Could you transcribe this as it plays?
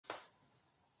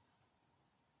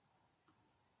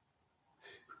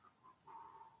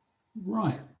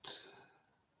Right.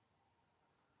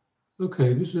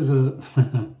 Okay, this is a,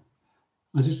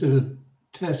 I just did a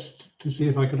test to see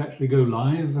if I could actually go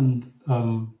live, and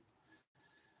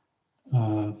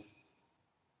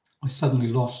I suddenly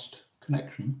lost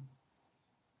connection.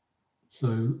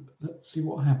 So let's see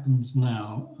what happens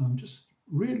now. I'm just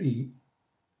really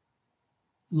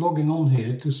logging on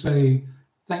here to say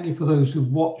thank you for those who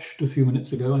watched a few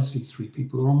minutes ago. I see 3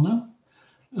 people are on now.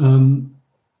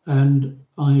 And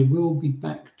I will be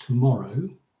back tomorrow.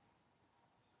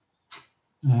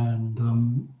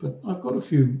 And but I've got a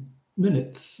few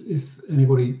minutes if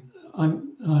anybody.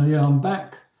 I'm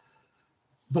back,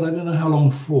 but I don't know how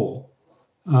long for.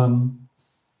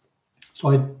 So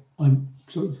I'm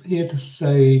sort of here to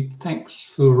say thanks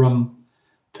for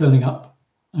turning up,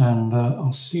 and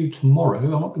I'll see you tomorrow.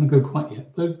 I'm not going to go quite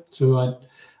yet though. So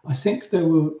I think there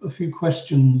were a few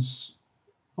questions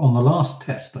on the last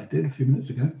test I did a few minutes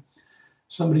ago.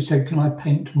 Somebody said, can I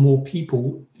paint more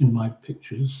people in my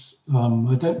pictures?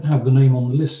 I don't have the name on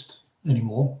the list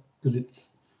anymore because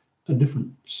it's a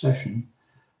different session.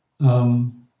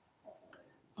 I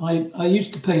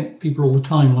used to paint people all the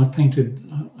time. I've painted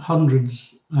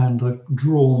hundreds, and I've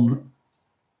drawn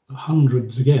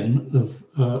hundreds again of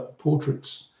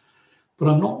portraits, but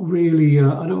I'm not really,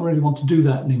 I don't really want to do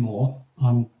that anymore.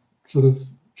 I'm sort of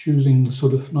choosing the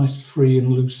sort of nice free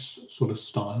and loose sort of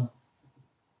style.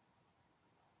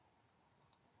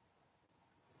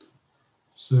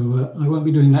 So I won't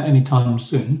be doing that anytime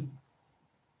soon.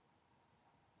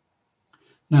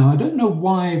 Now, I don't know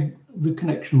why the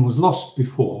connection was lost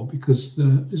before, because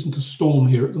there isn't a storm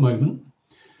here at the moment.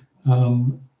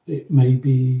 It may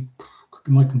be, could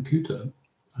be my computer.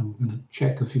 I'm going to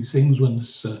check a few things when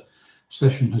this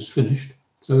session has finished.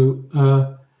 So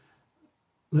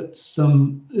let's,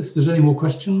 if there's any more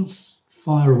questions,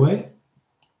 fire away,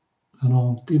 and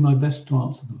I'll do my best to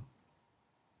answer them.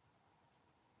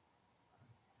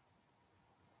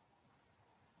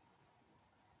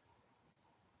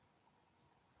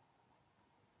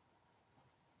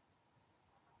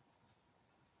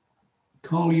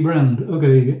 Carly Brand,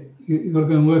 okay, you've got to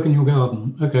go and work in your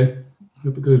garden. Okay,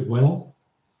 hope it goes well.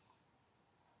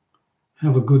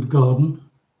 Have a good garden.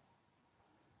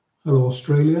 Hello,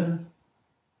 Australia.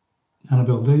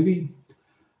 Annabelle Davies.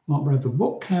 Mark Bradford,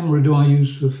 what camera do I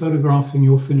use for photographing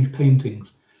your finished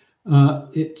paintings?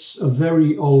 It's a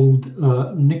very old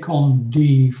Nikon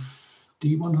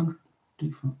D100,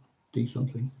 D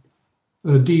something,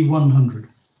 D100,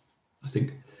 I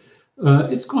think.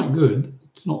 It's quite good.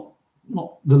 It's not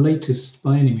the latest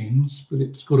by any means, but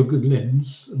it's got a good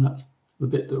lens, and that's the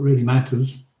bit that really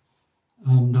matters.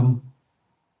 And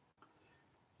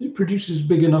it produces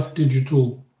big enough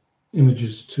digital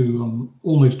images to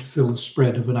almost fill the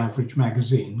spread of an average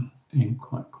magazine in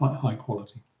quite high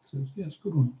quality. So yeah, it's a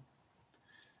good one.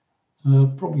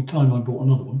 Probably time I bought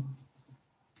another one.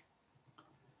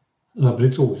 But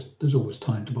there's always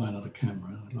time to buy another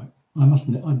camera. I must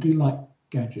admit, I do like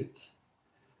gadgets.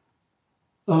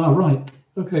 Right,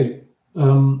 okay.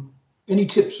 Any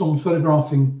tips on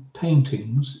photographing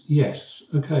paintings? Yes.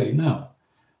 Okay, now,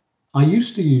 I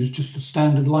used to use just a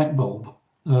standard light bulb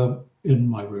in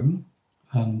my room,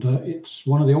 and it's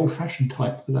one of the old-fashioned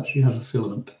type that actually has a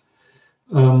filament.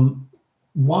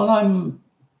 While I'm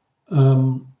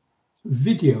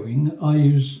videoing, I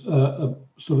use a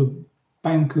sort of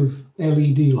bank of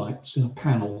LED lights in a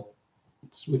panel,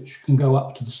 which can go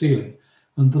up to the ceiling.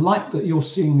 And the light that you're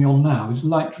seeing me on now is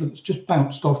light that's just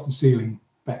bounced off the ceiling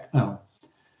back down.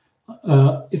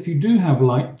 If you do have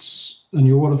lights and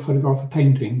you want to photograph a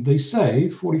painting, they say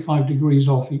 45 degrees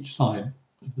off each side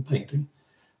of the painting.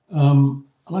 And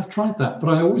I've tried that, but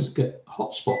I always get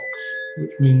hot spots,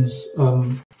 which means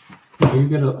you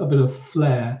get a bit of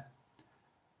flare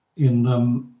in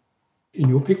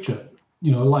your picture, a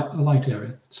light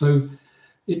area. So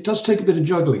it does take a bit of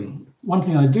juggling. One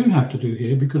thing I do have to do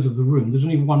here, because of the room, there's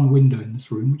only one window in this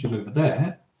room, which is over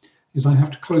there, is I have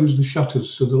to close the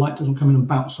shutters so the light doesn't come in and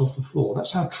bounce off the floor.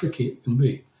 That's how tricky it can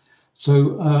be.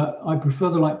 So I prefer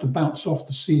the light to bounce off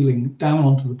the ceiling down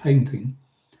onto the painting,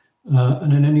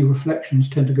 and then any reflections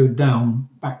tend to go down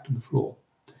back to the floor.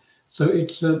 So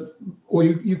it's, or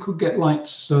you could get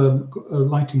lights, a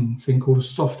lighting thing called a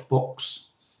soft box,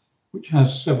 which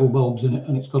has several bulbs in it,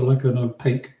 and it's got like an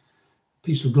opaque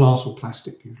piece of glass or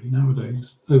plastic, usually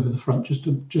nowadays, over the front, just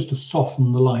to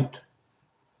soften the light.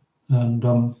 And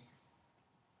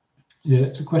yeah,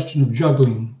 it's a question of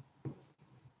juggling.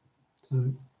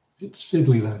 So it's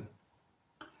fiddly though.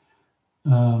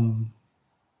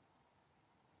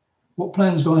 What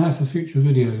plans do I have for future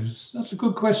videos? That's a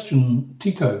good question,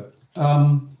 Tito.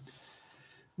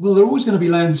 Well, they're always going to be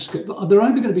landscape. They're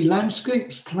either going to be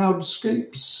landscapes,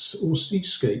 cloudscapes, or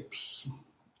seascapes.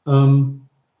 Of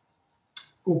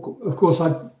course,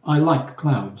 I like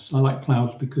clouds. I like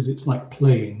clouds because it's like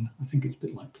playing. I think it's a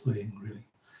bit like playing, really.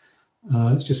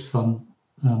 It's just fun,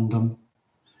 and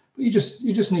but you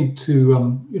just need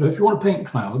to, you know, if you want to paint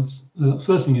clouds,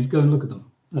 first thing is go and look at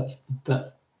them. That's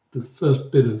the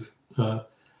first bit of I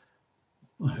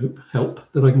hope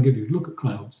help that I can give you. Look at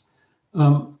clouds.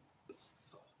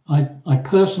 I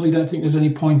personally don't think there's any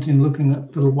point in looking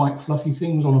at little white fluffy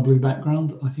things on a blue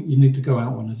background. I think you need to go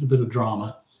out when there's a bit of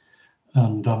drama,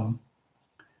 and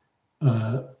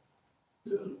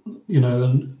you know,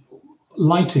 and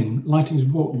lighting is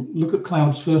important. Look at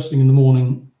clouds first thing in the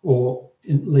morning or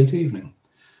in late evening.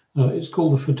 It's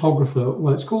called the photographer.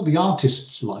 Well, it's called the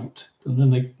artist's light, and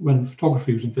then when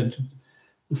photography was invented,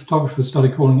 the photographers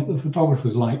started calling it the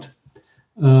photographer's light.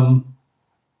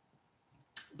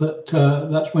 But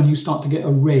that's when you start to get a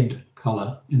red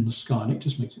color in the sky, and it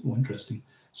just makes it more interesting.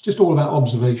 It's just all about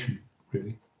observation,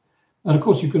 really. And of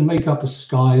course, you can make up a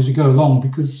sky as you go along,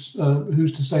 because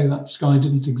who's to say that sky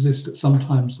didn't exist at some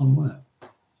time somewhere?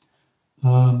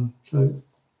 So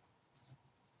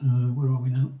where are we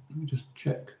now? Let me just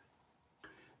check.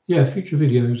 Yeah, future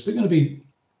videos. They're going to be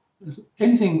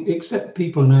anything except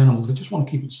people and animals. I just want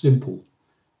to keep it simple,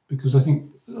 because I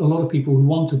think a lot of people who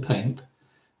want to paint,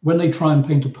 when they try and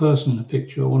paint a person in a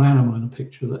picture or an animal in a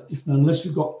picture, that unless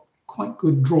you've got quite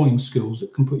good drawing skills,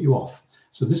 it can put you off.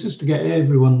 So this is to get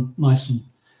everyone nice and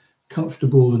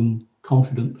comfortable and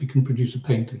confident they can produce a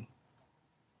painting.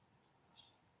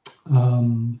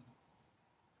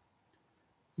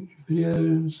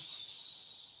 Videos.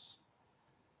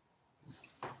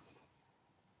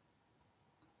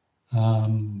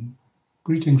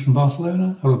 Greetings from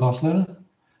Barcelona. Hello, Barcelona.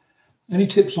 Any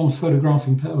tips on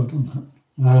photographing? Oh, I've done that.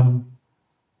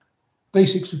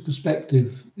 Basics of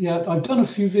perspective. Yeah, I've done a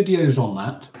few videos on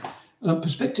that.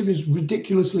 Perspective is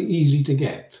ridiculously easy to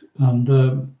get, and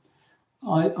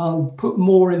I'll put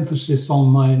more emphasis on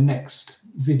my next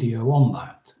video on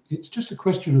that. It's just a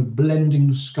question of blending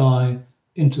the sky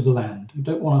into the land. You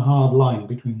don't want a hard line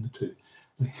between the two.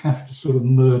 They have to sort of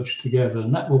merge together,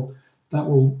 and that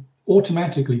will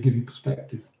automatically give you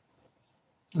perspective.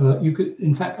 You could,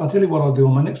 in fact, I'll tell you what I'll do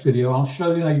on my next video. I'll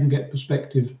show you how you can get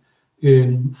perspective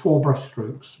in 4 brush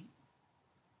strokes,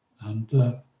 and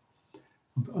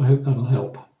I hope that'll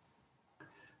help.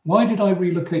 Why did I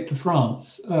relocate to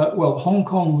France? Well, Hong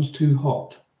Kong was too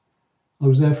hot. I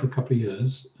was there for a couple of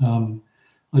years.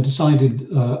 I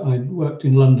decided I'd worked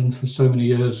in London for so many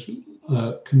years,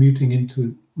 commuting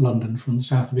into London from the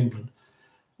south of England.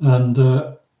 And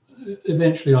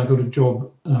eventually I got a job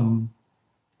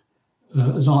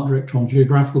as art director on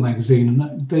Geographical magazine,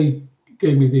 and they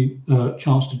gave me the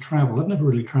chance to travel. I'd never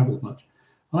really traveled much.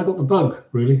 And I got the bug,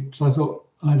 really. So I thought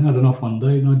I'd had enough one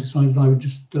day, and I decided I would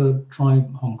just try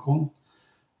Hong Kong.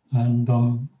 And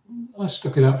I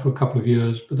stuck it out for a couple of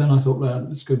years, but then I thought, well,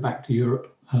 let's go back to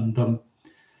Europe. And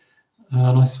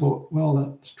I thought, well,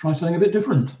 let's try something a bit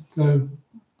different. So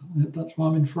that's why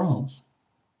I'm in France.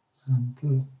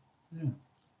 And yeah.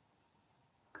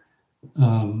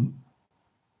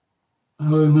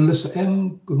 Hello, Melissa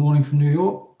M. Good morning from New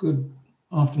York. Good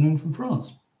afternoon from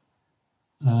France.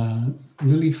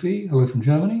 Lily Fee, hello from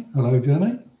Germany. Hello,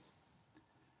 Germany.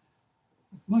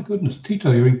 My goodness,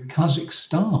 Tito, you're in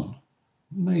Kazakhstan.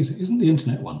 Amazing. Isn't the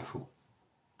internet wonderful?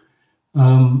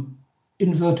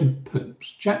 Inverted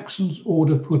popes. Jackson's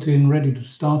order put in, ready to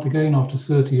start again after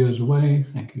 30 years away.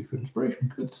 Thank you for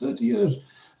inspiration. Good, 30 years.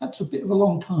 That's a bit of a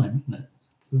long time, isn't it?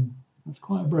 So that's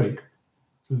quite a break.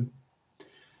 So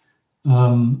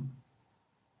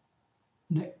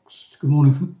next, good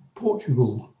morning from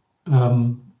Portugal.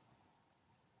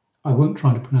 I won't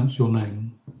try to pronounce your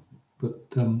name, but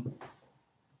no,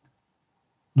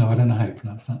 I don't know how you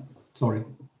pronounce that. Sorry.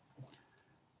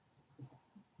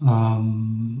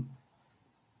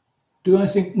 Do I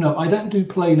think, no, I don't do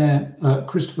plein air,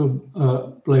 Christopher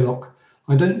Blaylock,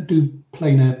 I don't do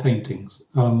plein air paintings.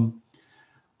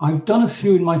 I've done a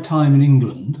few in my time in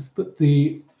England, but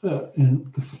the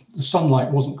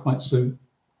sunlight wasn't quite so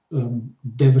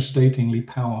devastatingly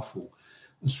powerful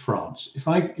as France. If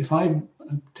I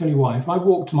tell you why, if I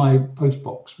walk to my post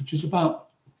box, which is about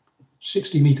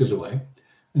 60 meters away,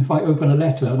 and if I open a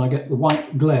letter and I get the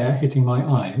white glare hitting my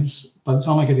eyes, by the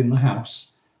time I get in the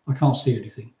house, I can't see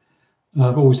anything.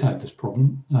 I've always had this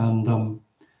problem, and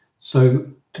so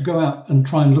to go out and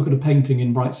try and look at a painting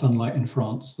in bright sunlight in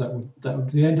France, that would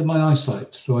be the end of my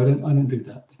eyesight. So I don't do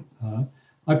that.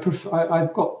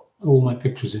 I've got all my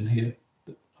pictures in here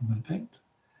that I'm going to paint.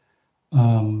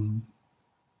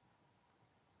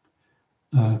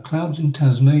 Clouds in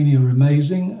Tasmania are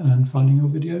amazing and finding your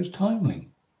videos timely.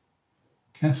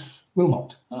 Cass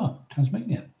Wilmot. Ah,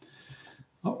 Tasmania.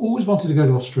 I always wanted to go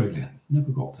to Australia.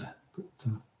 Never got there. But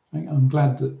I'm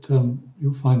glad that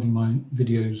you're finding my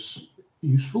videos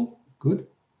useful. Good.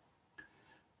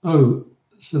 Oh,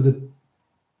 so the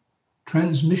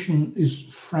transmission is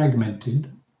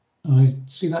fragmented. I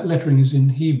see that lettering is in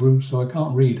Hebrew, so I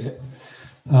can't read it.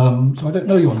 So I don't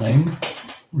know your name,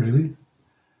 really.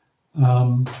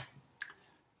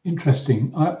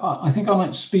 Interesting. I think I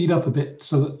might speed up a bit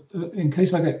so that in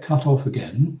case I get cut off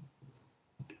again,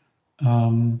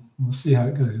 we'll see how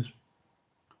it goes.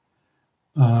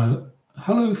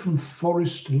 Hello from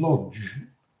Forest Lodge,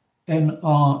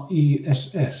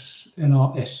 NRESS,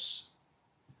 NRS.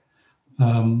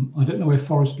 I don't know where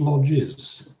Forest Lodge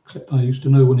is, except I used to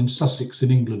know one in Sussex in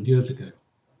England years ago.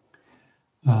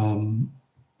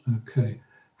 Okay.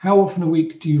 How often a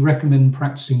week do you recommend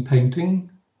practicing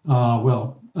painting?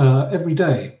 Well, every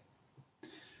day.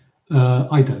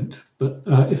 I don't, but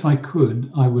if I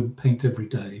could, I would paint every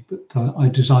day. But I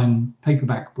design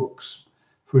paperback books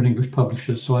for an English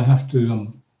publisher, so I have to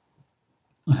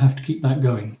keep that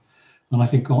going. And I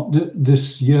think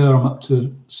this year I'm up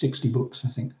to 60 books, I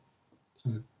think. So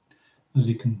as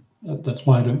you can, that's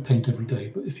why I don't paint every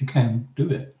day. But if you can, do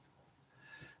it.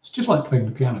 It's just like playing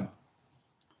the piano.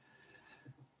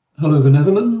 Hello, the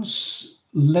Netherlands.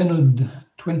 Leonard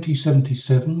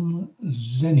 2077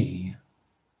 Zenny.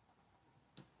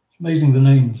 It's amazing the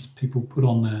names people put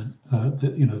on their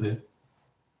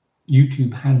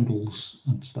YouTube handles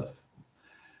and stuff.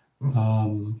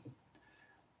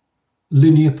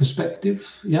 Linear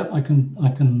perspective. Yeah, I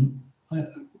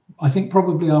think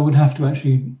probably I would have to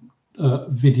actually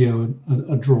video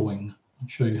a drawing and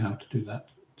show you how to do that.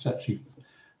 It's actually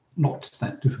not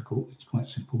that difficult. It's quite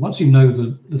simple once you know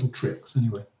the little tricks.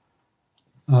 Anyway.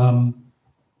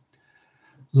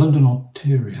 London,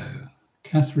 Ontario.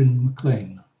 Catherine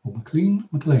McLean or McLean.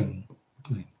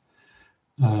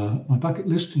 My bucket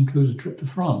list includes a trip to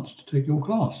France to take your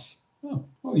class. Oh,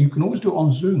 well, you can always do it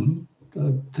on Zoom.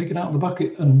 Take it out of the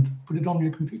bucket and put it on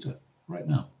your computer right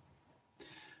now.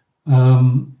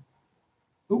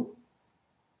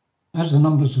 As the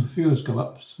numbers of viewers go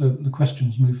up, so the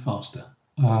questions move faster.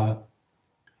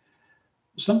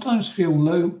 Sometimes feel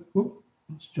low.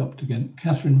 It's jumped again.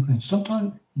 Catherine McLean.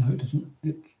 Sometimes, no, it doesn't.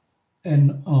 It's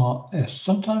NRS.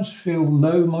 Sometimes feel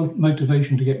low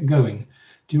motivation to get going.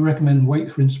 Do you recommend wait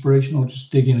for inspiration or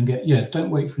just dig in and get? Yeah,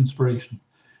 don't wait for inspiration.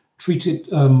 Treat it.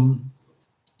 How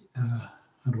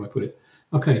do I put it?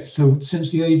 Okay, so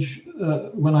since the age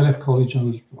when I left college, I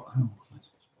was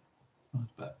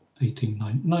about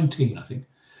 18, 19, I think.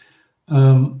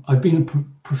 I've been a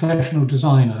professional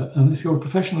designer, and if you're a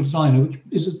professional designer, which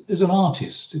is an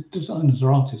artist, designers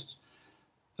are artists.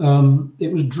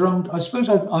 It was drummed. I suppose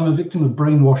I'm a victim of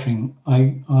brainwashing.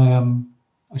 I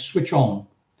switch on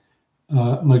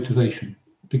motivation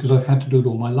because I've had to do it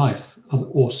all my life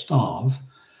or starve.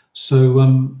 So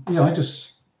yeah, I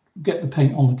just get the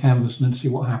paint on the canvas and then see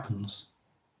what happens.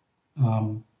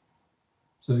 So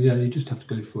yeah, you just have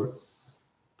to go for it.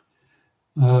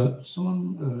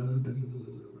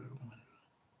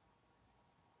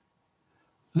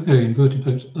 Okay, inverted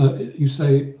papers. You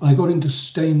say, I got into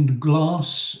stained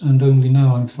glass and only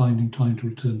now I'm finding time to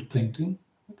return to painting.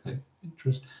 Okay,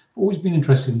 interesting. I've always been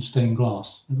interested in stained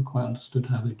glass. Never quite understood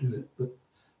how they do it, but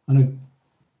I know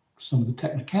some of the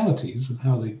technicalities of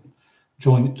how they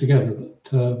join it together, but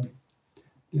the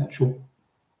actual,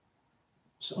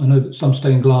 I know that some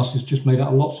stained glass is just made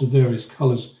out of lots of various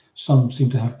colors. Some seem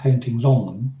to have paintings on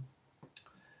them.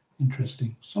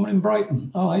 Interesting. Someone in Brighton.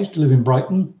 Oh, I used to live in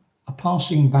Brighton. A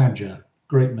Passing Badger.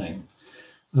 Great name.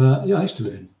 Yeah, I used to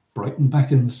live in Brighton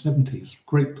back in the 70s.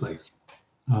 Great place.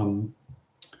 So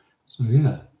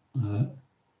yeah,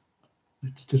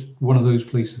 it's just one of those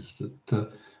places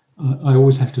that I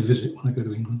always have to visit when I go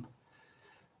to England.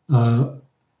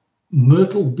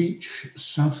 Myrtle Beach,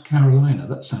 South Carolina.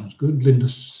 That sounds good. Linda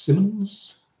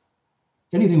Simmons.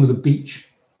 Anything with a beach.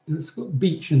 If it's got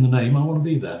beach in the name, I want to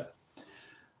be there.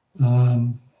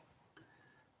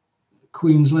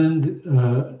 Queensland,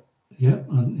 yeah,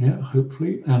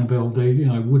 hopefully. Annabelle Davey,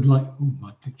 I would like, oh,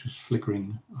 my picture's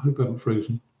flickering. I hope I haven't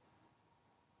frozen.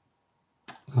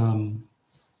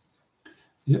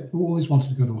 Yeah, always wanted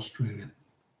to go to Australia.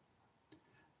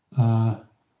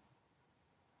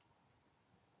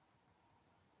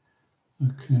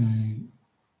 Okay.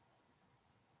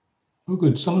 Oh,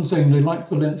 good. Someone's saying they like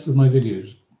the length of my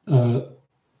videos.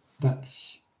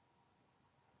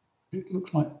 It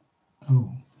looks like,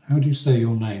 oh, how do you say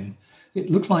your name? It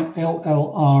looks like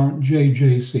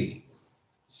LLRJJC.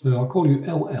 So I'll call you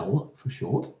LL for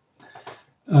short.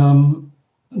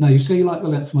 Now, you say you like the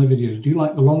length of my videos. Do you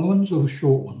like the long ones or the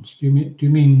short ones? Do you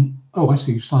mean, oh, I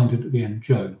see, you signed it at the end,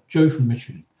 Joe. Joe from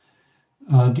Michigan.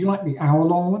 Do you like the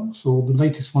hour-long ones or the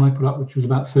latest one I put up, which was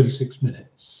about 36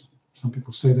 minutes? Some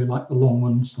people say they like the long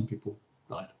ones. Some people,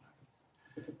 I don't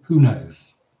know. Who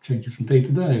knows? Changes from day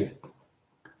to day.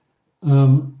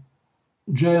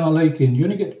 J.R. Lakin, you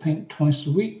only get to paint twice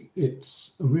a week.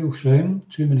 It's a real shame.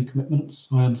 Too many commitments.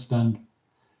 I understand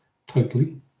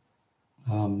totally.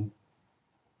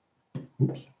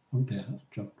 Oops, oh dear, that's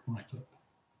jumped right up.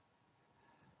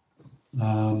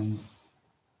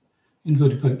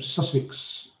 Inverted Pope,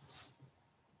 Sussex.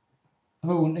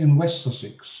 Oh, and in West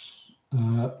Sussex.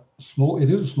 Small. It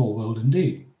is a small world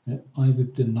indeed. Yeah, I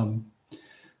lived in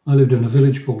a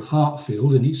village called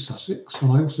Hartfield in East Sussex,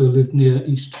 and I also lived near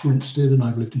East Grinstead, and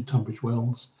I've lived in Tunbridge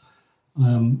Wells.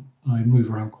 I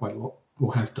move around quite a lot,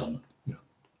 or have done. Yeah.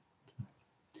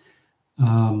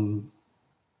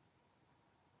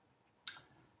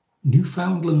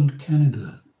 Newfoundland,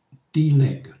 Canada,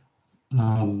 D-Leg.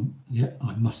 Yeah,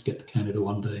 I must get to Canada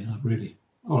one day.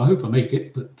 I hope I make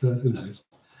it, but who knows?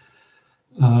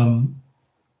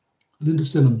 Linda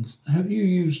Simmons, have you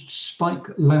used Spike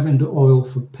lavender oil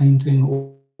for painting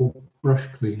or brush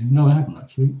cleaning? No, I haven't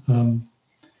actually.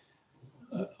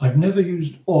 I've never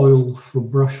used oil for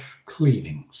brush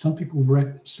cleaning. Some people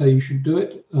say you should do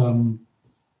it.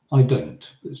 I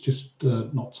don't. It's just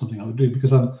not something I would do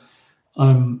because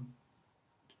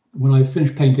when I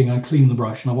finish painting, I clean the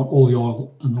brush and I want all the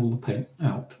oil and all the paint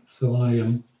out. So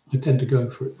I tend to go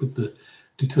for it with the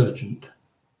detergent.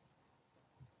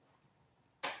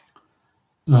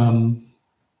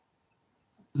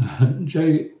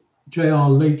 J.R.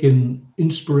 Lakin,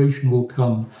 inspiration will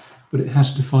come, but it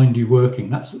has to find you working.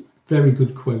 That's a very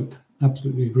good quote.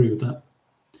 Absolutely agree with that.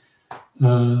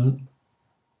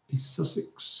 Is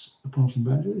Sussex a passing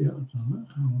badger? Yeah, I've done that.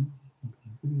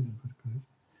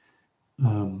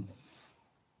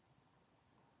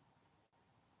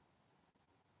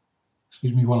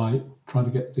 Excuse me while I try to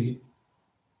get the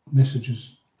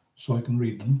messages so I can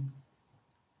read them.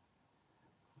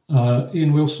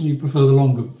 Ian Wilson, you prefer the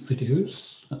longer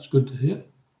videos. That's good to hear.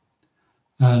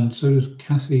 And so does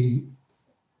Kathy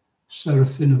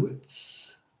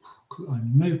Serafinowicz. I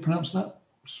may have pronounced that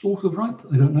sort of right.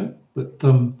 I don't know. But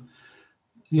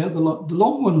yeah, the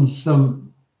long ones,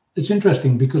 it's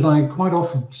interesting because I quite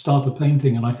often start a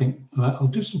painting and I think I'll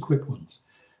do some quick ones.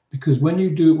 Because when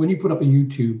you put up a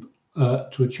YouTube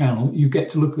to a channel, you get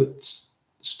to look at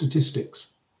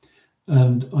statistics.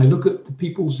 And I look at the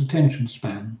people's attention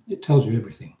span. It tells you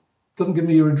everything. It doesn't give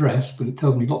me your address, but it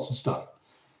tells me lots of stuff.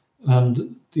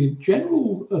 And the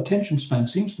general attention span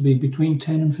seems to be between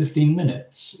 10 and 15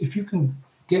 minutes. If you can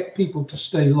get people to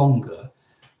stay longer,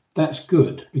 that's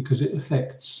good because it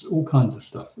affects all kinds of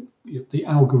stuff. The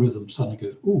algorithm suddenly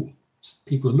goes, oh,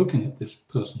 people are looking at this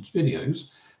person's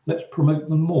videos. Let's promote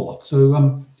them more.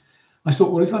 So I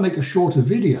thought, well, if I make a shorter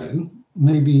video,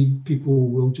 maybe people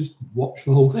will just watch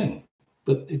the whole thing.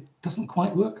 But it doesn't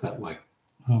quite work that way.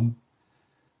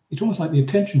 It's almost like the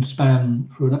attention span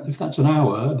if that's an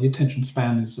hour, the attention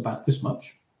span is about this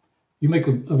much. You make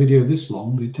a video this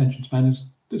long, the attention span is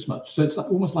this much. So it's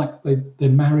almost like they're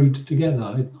married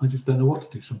together. I just don't know what to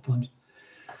do sometimes.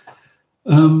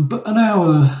 But an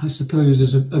hour, I suppose,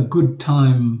 is a good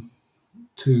time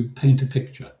to paint a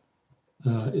picture.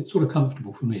 It's sort of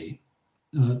comfortable for me.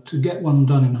 To get one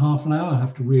done in half an hour, I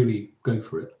have to really go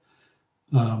for it.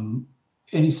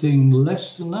 Anything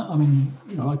less than that, I mean,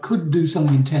 I could do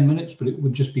something in 10 minutes, but it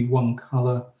would just be one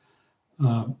color,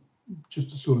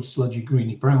 just a sort of sludgy,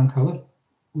 greeny brown color,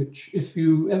 which if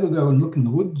you ever go and look in the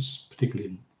woods, particularly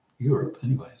in Europe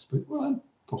anyways, but well,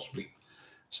 possibly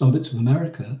some bits of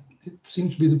America, it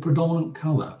seems to be the predominant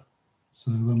color.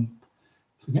 So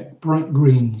forget bright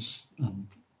greens and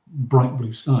bright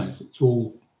blue skies.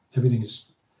 Everything is,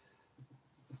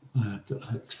 to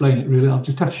explain it really, I'll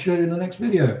just have to show you in the next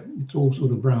video. It's all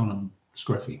sort of brown and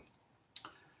scruffy.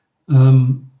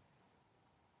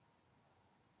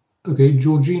 Okay,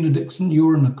 Georgina Dixon,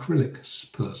 you're an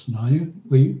acrylics person, are you?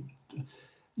 Well,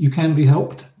 you can be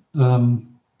helped.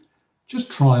 Just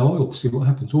try oil, see what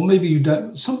happens. Or maybe you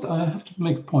don't. I have to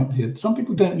make a point here. Some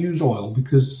people don't use oil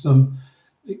because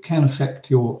it can affect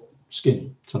your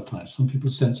skin sometimes. Some people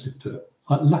are sensitive to it.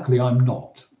 Luckily, I'm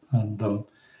not. And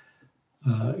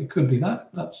it could be that.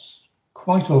 That's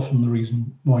quite often the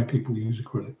reason why people use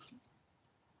acrylics.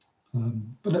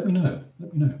 But let me know.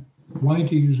 Let me know. Why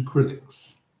do you use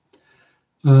acrylics?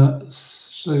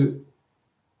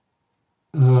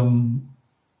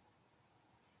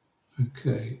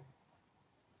 Okay.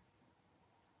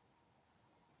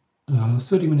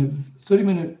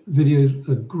 30-minute videos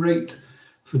are great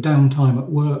for downtime at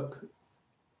work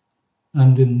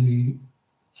and in the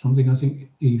something I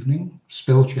think evening.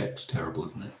 Spell check's terrible,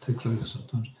 isn't it? Takes over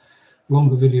sometimes.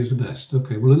 Longer videos are best.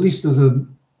 Okay, well at least there's a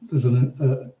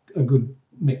good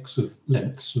mix of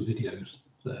lengths of videos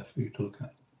there for you to look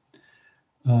at.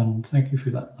 And thank you for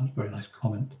that. That's a very nice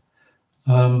comment.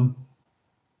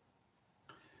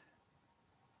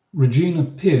 Regina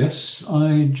Pierce,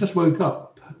 I just woke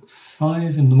up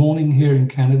 5 in the morning here in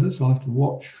Canada, so I'll have to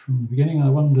watch from the beginning. I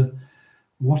wonder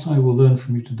what I will learn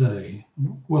from you today.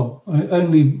 Well,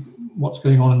 only what's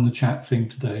going on in the chat thing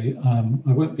today. I'm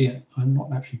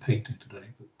not actually painting today,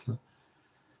 but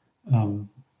and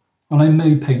I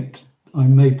may paint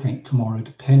tomorrow,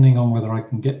 depending on whether I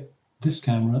can get this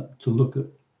camera to look at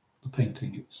the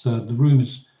painting. It's the room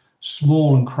is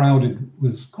small and crowded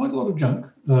with quite a lot of junk.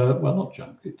 Well, not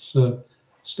junk, it's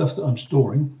stuff that I'm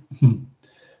storing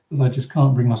that I just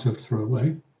can't bring myself to throw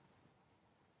away.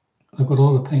 I've got a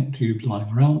lot of paint tubes lying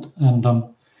around, and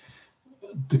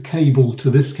the cable to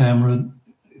this camera,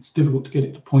 it's difficult to get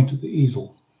it to point at the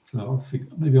easel. So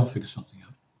maybe I'll figure something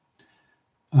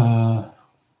out.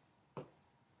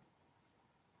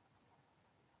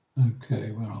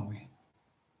 Okay, where are we?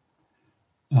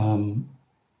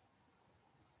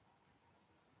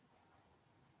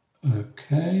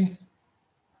 Okay.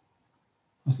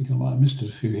 I think I might have missed a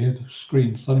few here. The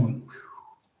screen suddenly went.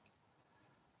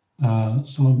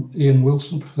 Ian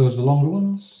Wilson prefers the longer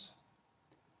ones.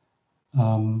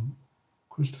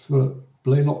 Christopher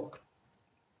Blaylock,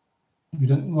 you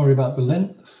don't worry about the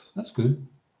length. That's good.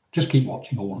 Just keep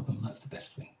watching all of them. That's the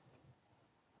best thing.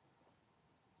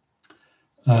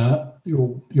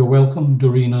 You're welcome,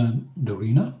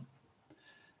 Dorina.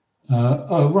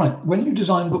 Oh, right. When you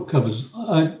design book covers,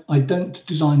 I don't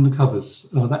design the covers.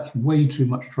 That's way too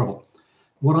much trouble.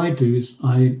 What I do is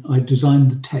I design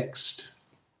the text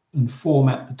and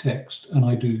format the text, and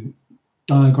I do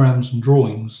diagrams and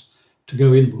drawings to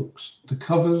go in books. The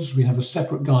covers, we have a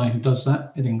separate guy who does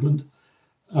that in England,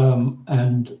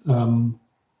 and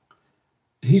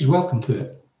he's welcome to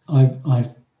it. I've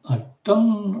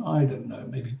done, I don't know,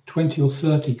 maybe 20 or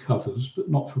 30 covers, but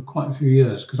not for quite a few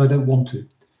years because I don't want to.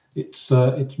 It's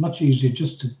much easier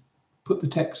just to put the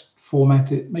text,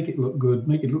 format it, make it look good,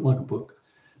 make it look like a book,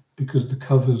 because the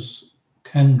covers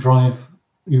can drive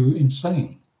you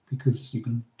insane, because you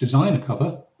can design a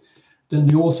cover, then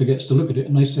the author gets to look at it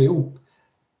and they say, oh,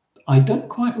 I don't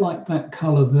quite like that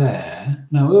color there.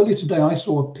 Now, earlier today, I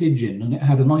saw a pigeon and it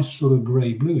had a nice sort of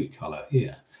gray bluey color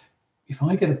here. If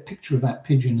I get a picture of that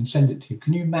pigeon and send it to you,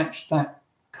 can you match that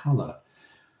color?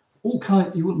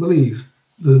 You wouldn't believe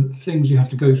the things you have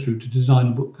to go through to design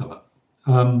a book cover.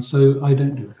 So I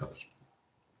don't do the covers.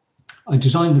 I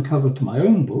designed the cover to my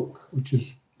own book, which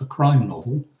is a crime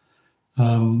novel.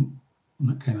 And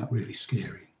that came out really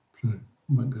scary. So I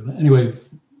won't go there. Anyway,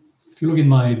 if you look in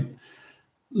my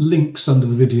links under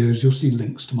the videos, you'll see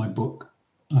links to my book.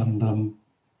 And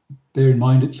bear in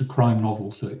mind, it's a crime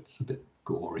novel, so it's a bit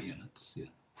gory and it's, yeah.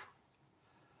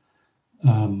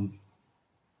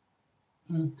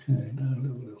 Okay, now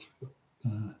what else we got?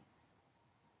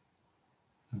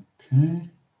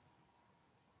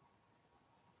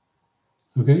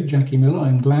 Okay, Jackie Miller,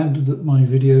 I'm glad that my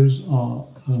videos are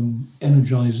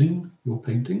energizing your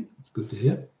painting. It's good to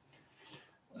hear.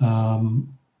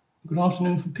 Good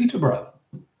afternoon from Peterborough.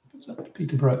 Is that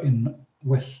Peterborough in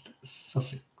West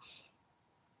Sussex?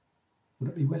 Would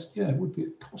it be West? Yeah, it would be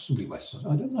possibly West Sussex.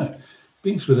 I don't know.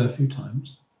 Been through there a few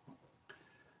times.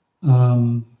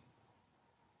 30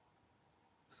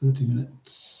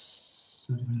 minutes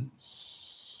as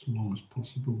long as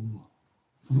possible.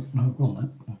 Oh, no, I've gone that.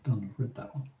 I've read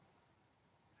that one.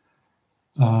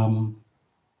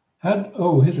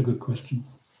 Here's a good question.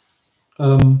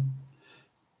 I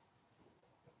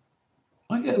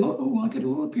get a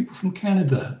lot of people from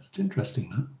Canada. It's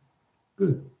interesting, that.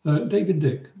 Good. David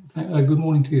Dick, good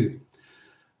morning to you.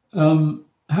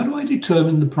 How do I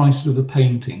determine the price of a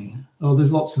painting? Oh,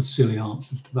 there's lots of silly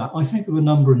answers to that. I think of a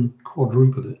number and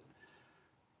quadruple it.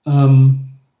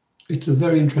 It's a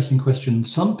very interesting question.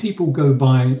 Some people go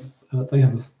by, they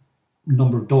have a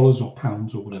number of dollars or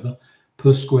pounds or whatever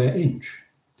per square inch.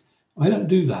 I don't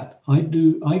do that. I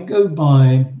go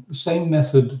by the same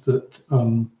method that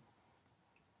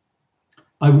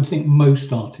I would think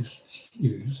most artists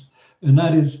use, and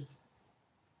that is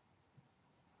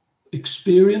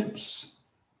experience,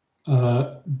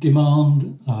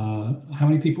 demand, how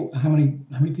many people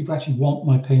actually want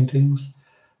my paintings,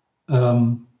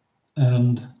 and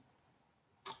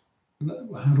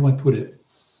how do I put it?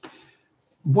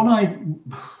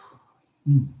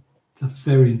 a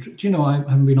very interesting. Do you know, I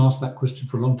haven't been asked that question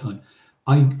for a long time.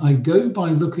 I go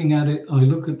by looking at it. I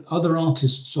look at other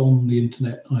artists on the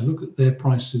internet. I look at their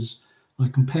prices. I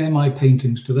compare my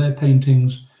paintings to their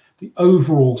paintings, the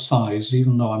overall size,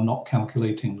 even though I'm not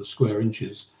calculating the square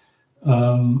inches.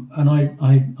 And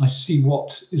I see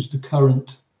what is the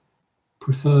current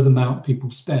preferred amount people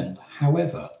spend.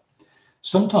 However,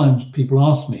 sometimes people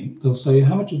ask me, they'll say,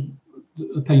 how much is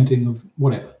a painting of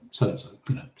whatever, so-and-so,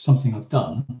 you know, something I've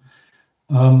done.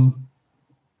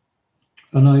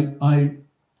 And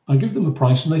I give them a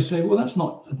price and they say, well, that's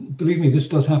not, believe me, this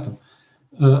does happen.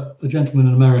 A gentleman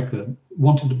in America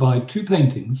wanted to buy 2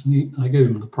 paintings and I gave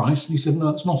him the price and he said,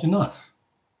 no, that's not enough.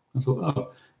 I thought,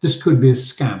 oh, this could be a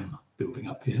scam building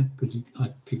up here because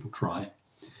people try.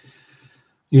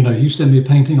 You know, you send me a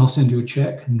painting, I'll send you a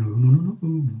check. No,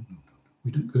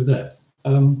 we don't go there.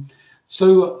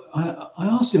 So I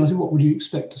asked him, I said, what would you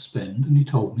expect to spend? And he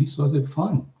told me, so I said,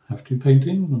 fine, have 2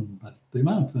 paintings and that's the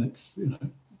amount. And it's, you know,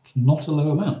 it's not a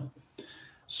low amount.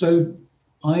 So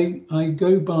I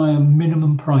go by a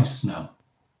minimum price now.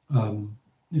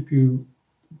 If you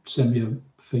send me a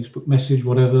Facebook message,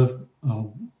 whatever,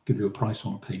 I'll give you a price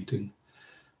on a painting.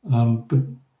 But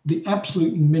the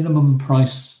absolute minimum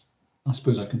price, I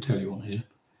suppose I can tell you on here,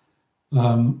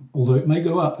 although it may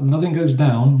go up and nothing goes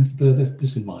down, if bear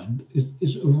this in mind,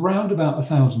 is around about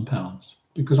 £1,000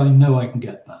 because I know I can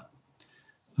get that.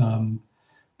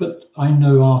 But I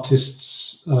know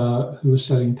artists who are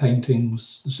selling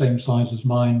paintings the same size as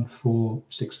mine for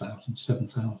 6,000,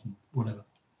 7,000, whatever.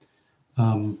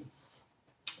 And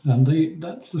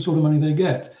that's the sort of money they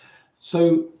get.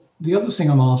 So the other thing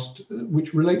I'm asked,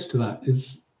 which relates to that,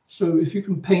 is, so if you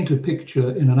can paint a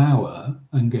picture in an hour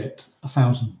and get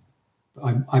 1,000,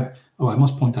 I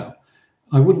must point out,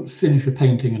 I wouldn't finish a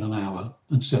painting in an hour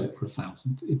and sell it for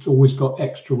 1,000. It's always got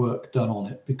extra work done on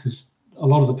it because a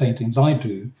lot of the paintings I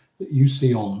do that you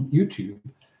see on YouTube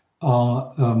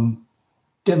are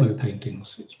demo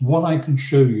paintings. It's one I can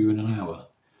show you in an hour.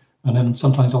 And then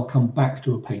sometimes I'll come back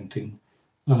to a painting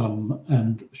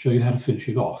and show you how to finish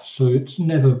it off. So it's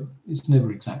never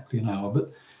exactly an hour.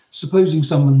 But supposing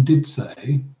someone did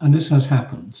say, and this has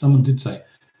happened, someone did say,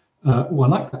 oh, I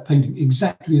like that painting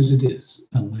exactly as it is,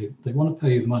 and they want to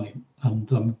pay you the money. And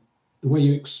the way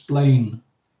you explain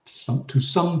to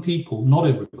some people, not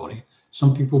everybody,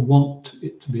 some people want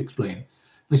it to be explained.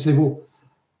 They say, well,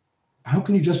 how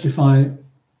can you justify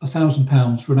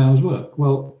 £1,000 for an hour's work?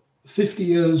 Well, 50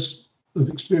 years of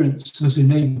experience has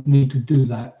enabled me to do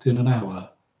that in an hour,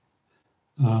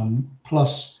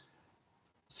 plus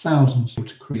thousands to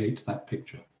create that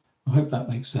picture. I hope that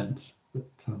makes sense. But,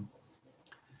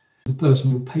 the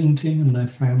personal painting and their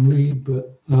family,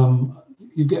 but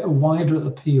you get a wider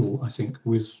appeal, I think,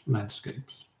 with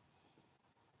landscapes.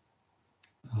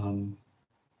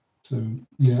 So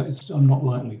yeah, I'm not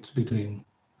likely to be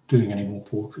doing any more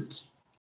portraits.